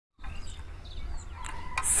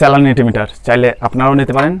স্যালানিটি metre চাইলে আপনারাও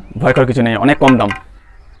নিতে পারেন, ভয়কর কিছু নেই, অনেক কম দাম।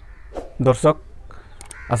 দর্শক,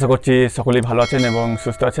 আশা করছি সকলেই ভালো আছেন এবং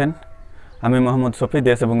সুস্থ আছেন। আমি মোহাম্মদ শফি,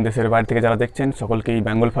 দেশ এবং দেশের বাইরে থেকে যারা দেখছেন সকলকেই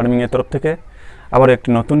বেঙ্গল ফার্মিংয়ের তরফ থেকে আবার একটি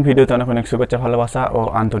নতুন ভিডিওতে অনেক অনেক শুভেচ্ছা, ভালোবাসা ও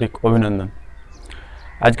আন্তরিক অভিনন্দন।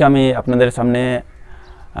 আজকে আমি আপনাদের সামনে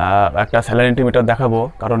একটা স্যালানিটি মিটার দেখাবো,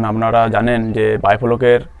 কারণ আপনারা জানেন যে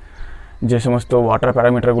বায়োফ্লকের যে সমস্ত ওয়াটার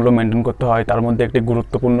প্যারামিটারগুলো মেনটেন করতে হয় তার মধ্যে একটি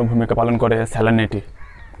গুরুত্বপূর্ণ ভূমিকা পালন করে স্যালানিটি।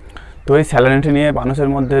 তো এই স্যালানিটি নিয়ে মানুষের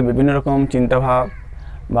মধ্যে বিভিন্ন রকম চিন্তাভাব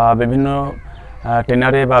বা বিভিন্ন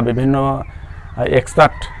ট্রেনারে বা বিভিন্ন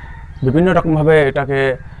এক্সপার্ট বিভিন্ন রকমভাবে এটাকে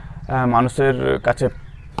মানুষের কাছে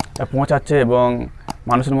পৌঁছাচ্ছে এবং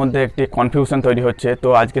মানুষের মধ্যে একটি কনফিউশন তৈরি হচ্ছে। তো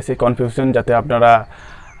আজকে সেই কনফিউশন যাতে আপনারা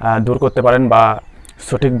দূর করতে পারেন বা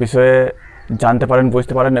সঠিক বিষয়ে জানতে পারেন,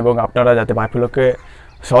 বুঝতে পারেন এবং আপনারা যাতে বায়োফ্লককে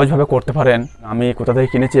সহজভাবে করতে পারেন, আমি কোথা থেকে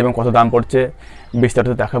কিনেছি এবং কত দাম পড়ছে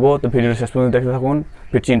বিস্তারিত দেখাবো। তো ভিডিওর শেষ পর্যন্ত দেখতে থাকুন,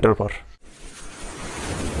 ফিরছি ইন্টার পর।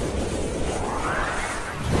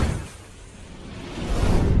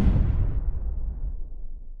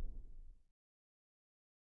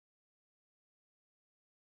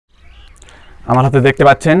 আমার হাতে দেখতে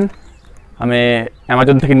পাচ্ছেন আমি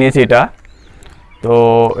অ্যামাজন থেকে নিয়েছি এটা। তো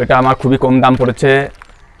এটা আমার খুবই কম দাম পড়েছে,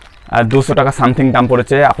 200 টাকা সামথিং দাম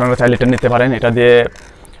পড়েছে। আপনারা চাইলে এটা নিতে পারেন। এটা দিয়ে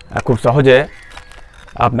খুব সহজে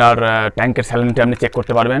আপনার ট্যাঙ্কের স্যালানিটি আপনি চেক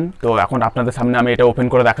করতে পারবেন। তো এখন আপনাদের সামনে আমি এটা ওপেন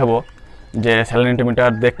করে দেখাবো যে স্যালানিটি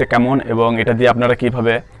মিটার দেখতে কেমন এবং এটা দিয়ে আপনারা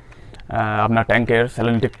কীভাবে আপনার ট্যাঙ্কের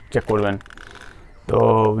স্যালানিটি চেক করবেন। তো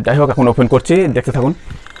যাই হোক, এখন ওপেন করছি, দেখতে থাকুন।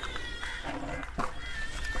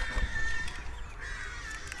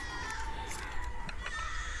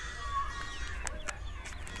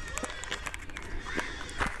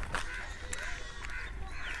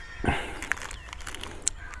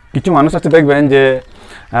 কিছু মানুষ আছে দেখবেন যে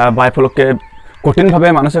বায়োফ্লককে কঠিনভাবে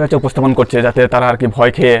মানুষের কাছে উপস্থাপন করছে যাতে তারা আর কি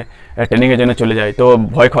ভয় খেয়ে ট্রেনিংয়ের জন্য চলে যায়। তো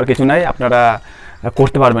ভয় খাওয়ার কিছু নাই, আপনারা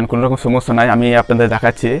করতে পারবেন, কোনো রকম সমস্যা নাই। আমি আপনাদের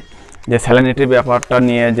দেখাচ্ছি যে স্যালানিটির ব্যাপারটা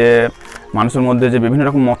নিয়ে যে মানুষের মধ্যে যে বিভিন্ন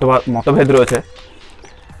রকম মতভেদ রয়েছে।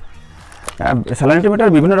 স্যালানিটি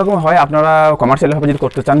মিটার বিভিন্ন রকম হয়, আপনারা কমার্শিয়ালভাবে যদি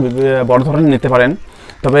করতে চান বড় ধরনের নিতে পারেন।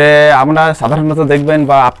 তবে আমরা সাধারণত দেখবেন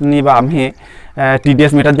বা আপনি বা আমি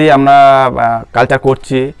টিডিএস মিটার দিয়ে আমরা কালচার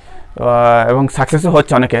করছি এবং সাকসেসও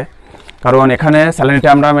হচ্ছে অনেকে। কারণ এখানে স্যালানিটি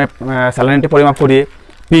আমরা স্যালানিটি পরিমাপ করি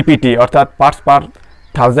পিপিটি অর্থাৎ পার্টস পার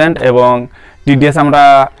 1000 এবং টিডিএস আমরা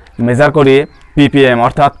মেজার করি পিপিএম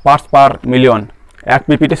অর্থাৎ পার্টস পার মিলিয়ন। 1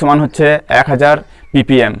 পিপিটি সমান হচ্ছে 1000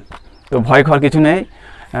 পিপিএম। তো ভয় খাওয়ার কিছু নেই।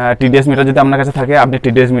 টিডিএস মিটার যদি আপনার কাছে থাকে আপনি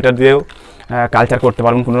টিডিএস মিটার দিয়েও কালচার করতে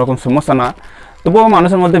পারবেন, কোনো রকম সমস্যা না। তবুও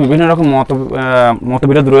মানুষের মধ্যে বিভিন্ন রকম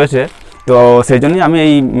মতবিরোধ রয়েছে। তো সেই জন্যই আমি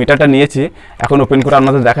এই মিটারটা নিয়েছি। এখন ওপেন করে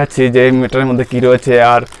আপনাদের দেখাচ্ছি যে এই মিটারের মধ্যে কী রয়েছে,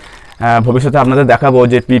 আর ভবিষ্যতে আপনাদের দেখাবো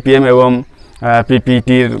যে পিপিএম এবং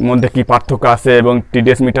পিপিটির মধ্যে কী পার্থক্য আছে এবং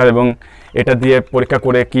টিডিএস মিটার এবং এটা দিয়ে পরীক্ষা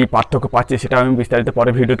করে কি পার্থক্য পাচ্ছি সেটা আমি বিস্তারিত পরে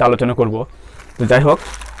ভিডিওতে আলোচনা করব। তো যাই হোক,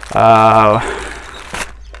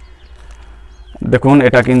 দেখুন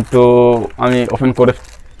এটা কিন্তু আমি ওপেন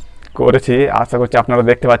করেছি, আশা করছি আপনারা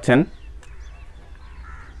দেখতে পাচ্ছেন।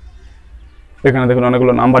 এখানে দেখুন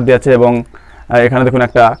অনেকগুলো নাম্বার দেওয়া আছে এবং এখানে দেখুন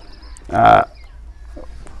একটা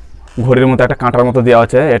ঘড়ির মতো একটা কাঁটার মতো দেওয়া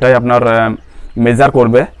আছে। এটাই আপনার মেজার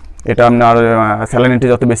করবে, এটা আপনার স্যালানিটি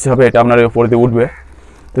যত বেশি হবে এটা আপনার উপর দিয়ে উঠবে।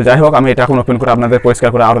 তো যাই হোক, আমি এটা এখন ওপেন করে আপনাদের পরিষ্কার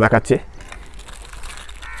করে আরও দেখাচ্ছি।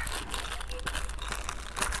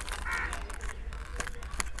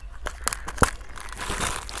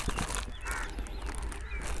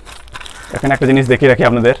 এখানে একটা জিনিস দেখিয়ে রাখি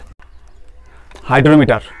আপনাদের,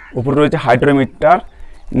 হাইড্রোমিটার উপরে রয়েছে, হাইড্রোমিটার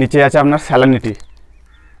নিচে আছে আপনার স্যালানিটি।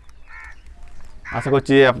 আশা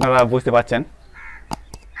করছি আপনারা বুঝতে পারছেন,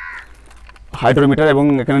 হাইড্রোমিটার এবং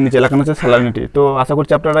এখানে নিচে লেখানো হচ্ছে স্যালানিটি। তো আশা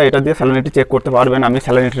করছি আপনারা এটা দিয়ে স্যালানিটি চেক করতে পারবেন। আমি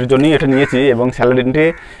স্যালানিটির জন্যই এটা নিয়েছি এবং স্যালানিটি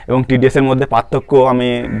এবং টিডিএসের মধ্যে পার্থক্য আমি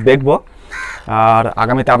দেখব আর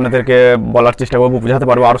আগামীতে আপনাদেরকে বলার চেষ্টা করবো, বোঝাতে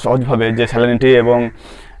পারবো আরও সহজভাবে যে স্যালানিটি এবং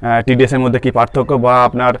টিডিএসের মধ্যে কী পার্থক্য বা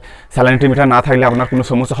আপনার স্যালানিটি মিটার না থাকলে আপনার কোনো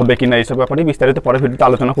সমস্যা হবে কি না, এইসব ব্যাপারে বিস্তারিত পরে ভিডিওতে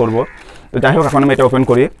আলোচনা করব। তো যাই হোক, এখন আমি এটা ওপেন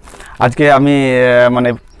করি। আজকে আমি মানে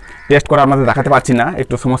টেস্ট করে আপনাদের দেখাতে পারছি না,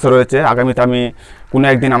 একটু সমস্যা রয়েছে। আগামীতে আমি কোনো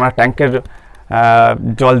একদিন আমার ট্যাঙ্কের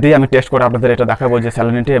জল দিয়ে আমি টেস্ট করে আপনাদের এটা দেখাবো যে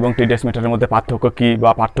স্যালানিটি এবং টিডিএস মিটারের মধ্যে পার্থক্য কী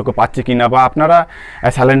বা পার্থক্য পাচ্ছি কি না, বা আপনারা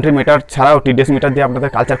স্যালানিটি মিটার ছাড়াও টিডিএস মিটার দিয়ে আপনাদের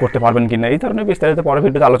কালচার করতে পারবেন কি না, এই ধরনের বিস্তারিত পরে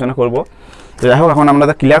ভিডিওতে আলোচনা করব। তো যাই হোক, এখন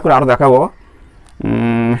আপনাদের ক্লিয়ার করে আরও দেখাবো।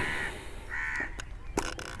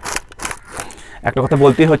 একটা কথা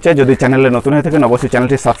বলতেই হচ্ছে, যদি চ্যানেলে নতুন হয়ে থাকেন অবশ্যই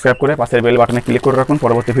চ্যানেলটি সাবস্ক্রাইব করে পাশের বেল বাটনে ক্লিক করে রাখুন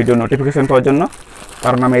পরবর্তী ভিডিও নোটিফিকেশন পাওয়ার জন্য,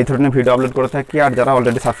 কারণ আমি এই ধরনের ভিডিও আপলোড করে থাকি। আর যারা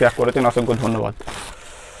অলরেডি সাবস্ক্রাইব করেছেন অসংখ্য ধন্যবাদ।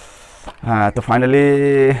 হ্যাঁ, তো ফাইনালি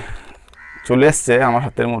চলে এসছে আমার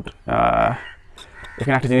হাতের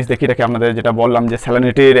এখানে একটা জিনিস দেখি রাখি আপনাদের, যেটা বললাম যে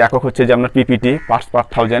স্যালানিটির একক হচ্ছে যে আপনার পিপিটি, পার্টস পার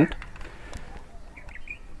 1000।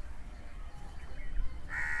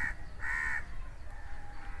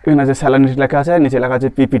 এখানে যে স্যালানিটি লেখা আছে, নিচে লেখা আছে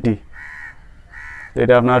পিপিটি। তো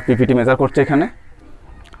এটা আপনার পিপিটি মেজার করছে এখানে।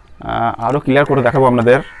 আরও ক্লিয়ার করে দেখাবো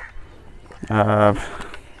আপনাদের।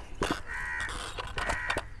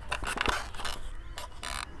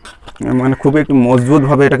 মানে খুবই একটু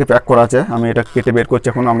মজবুতভাবে এটাকে প্যাক করা আছে। আমি এটা কেটে বের করছি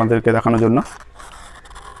এখন আপনাদেরকে দেখানোর জন্য,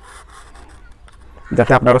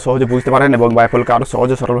 যাতে আপনারা সহজে বুঝতে পারেন এবং বায়োফ্লককে আরও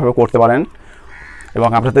সহজে সরলভাবে করতে পারেন। এবং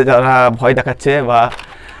আপনাদের যারা ভয় দেখাচ্ছে বা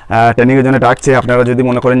ট্রেনিংয়ের জন্য ডাকছে, আপনারা যদি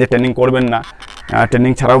মনে করেন যে ট্রেনিং করবেন না,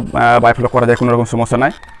 ট্রেনিং ছাড়াও বায়োফ্লক করা যায়, কোনো রকম সমস্যা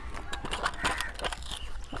নাই।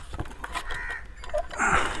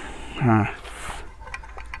 হ্যাঁ,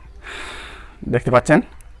 দেখতে পাচ্ছেন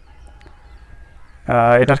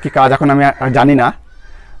এটার কি কাজ এখন আমি জানি না,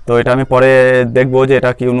 তো এটা আমি পরে দেখবো যে এটা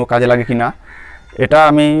কি কোনো কাজে লাগে কি না। এটা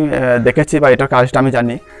আমি দেখেছি বা এটার কাজটা আমি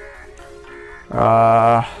জানি।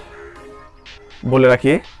 বলে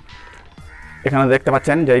রাখি, এখানে দেখতে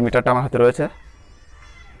পাচ্ছেন যে এই মিটারটা আমার হাতে রয়েছে।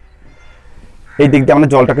 এই দিক দিয়ে আমাদের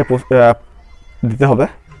জলটাকে দিতে হবে,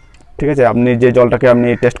 ঠিক আছে। আপনি যে জলটাকে আপনি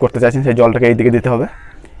টেস্ট করতে চাইছেন সেই জলটাকে এই দিকে দিতে হবে।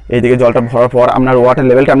 এই দিকে জলটা ভরার পর আপনার ওয়াটার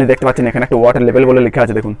লেভেলটা আপনি দেখতে পাচ্ছেন, এখানে একটা ওয়াটার লেভেল বলে লেখা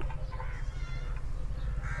আছে, দেখুন।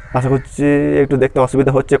 আশা করছি একটু দেখতে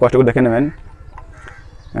অসুবিধা হচ্ছে, কষ্ট করে দেখে নেবেন,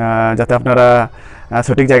 যাতে আপনারা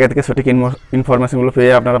সঠিক জায়গা থেকে সঠিক ইনফরমেশনগুলো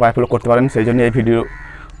পেয়ে আপনারা বায়োফ্লক করতে পারেন। সেই জন্য এই ভিডিও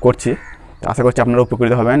করছি। তো আশা করছি আপনারা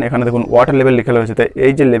উপকৃত হবেন। এখানে দেখুন ওয়াটার লেভেল লেখা রয়েছে, তো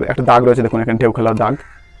এই যে একটা দাগ রয়েছে দেখুন, এখানে ঢেউ খেলার দাগ,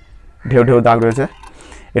 ঢেউ দাগ রয়েছে।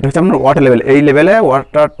 এটা হচ্ছে আপনার ওয়াটার লেভেল। এই লেভেলে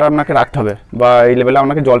ওয়াটারটা আপনাকে রাখতে হবে বা এই লেভেলে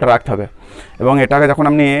আপনাকে জলটা রাখতে হবে। এবং এটাকে যখন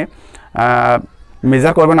আপনি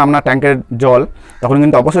মেজার করবেন আপনার ট্যাঙ্কের জল, তখন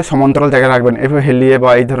কিন্তু অবশ্যই সমান্তরাল জায়গায় রাখবেন। এভাবে হেলিয়ে বা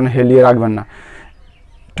এই ধরনের হেলিয়ে রাখবেন না,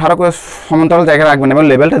 ঠাড়া করে সমান্তরাল জায়গায় রাখবেন এবং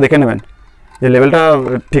লেভেলটা দেখে নেবেন যে লেভেলটা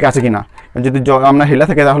ঠিক আছে কি না। যদি আপনার হেলা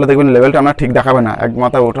থাকে তাহলে দেখবেন লেভেলটা আপনার ঠিক দেখাবে না, এক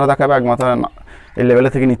মাথা ওঠা দেখাবে, এক মাথা এই লেভেলে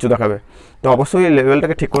থেকে নিচু দেখাবে। তো অবশ্যই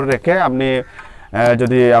লেভেলটাকে ঠিক করে রেখে আপনি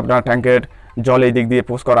যদি আপনার ট্যাঙ্কের জল এই দিক দিয়ে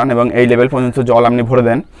পুশ করান এবং এই লেভেল পর্যন্ত জল আপনি ভরে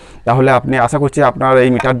দেন, তাহলে আপনি আশা করছি আপনার এই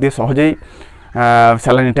মিটার দিয়ে সহজেই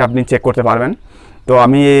স্যালানিটি আপনি চেক করতে পারবেন। তো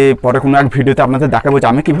আমি পরে কোনো এক ভিডিওতে আপনাদের দেখাবো যে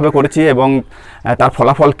আমি কীভাবে করেছি এবং তার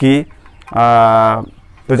ফলাফল কী।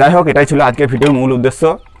 তো যাই হোক, এটাই ছিল আজকের ভিডিওর মূল উদ্দেশ্য।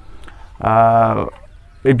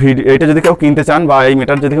 এইটা যদি কেউ কিনতে চান বা এই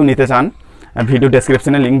মিটার যদি কেউ নিতে চান, ভিডিও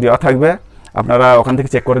ডেসক্রিপশনে লিঙ্ক দেওয়া থাকবে, আপনারা ওখান থেকে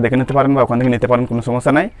চেক করে দেখে নিতে পারেন বা ওখান থেকে নিতে পারেন, কোনো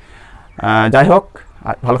সমস্যা নাই। যাই হোক,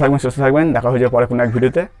 ভালো থাকবেন, সুস্থ থাকবেন, দেখা হয়ে যাবে পরে কোনো এক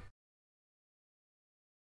ভিডিওতে।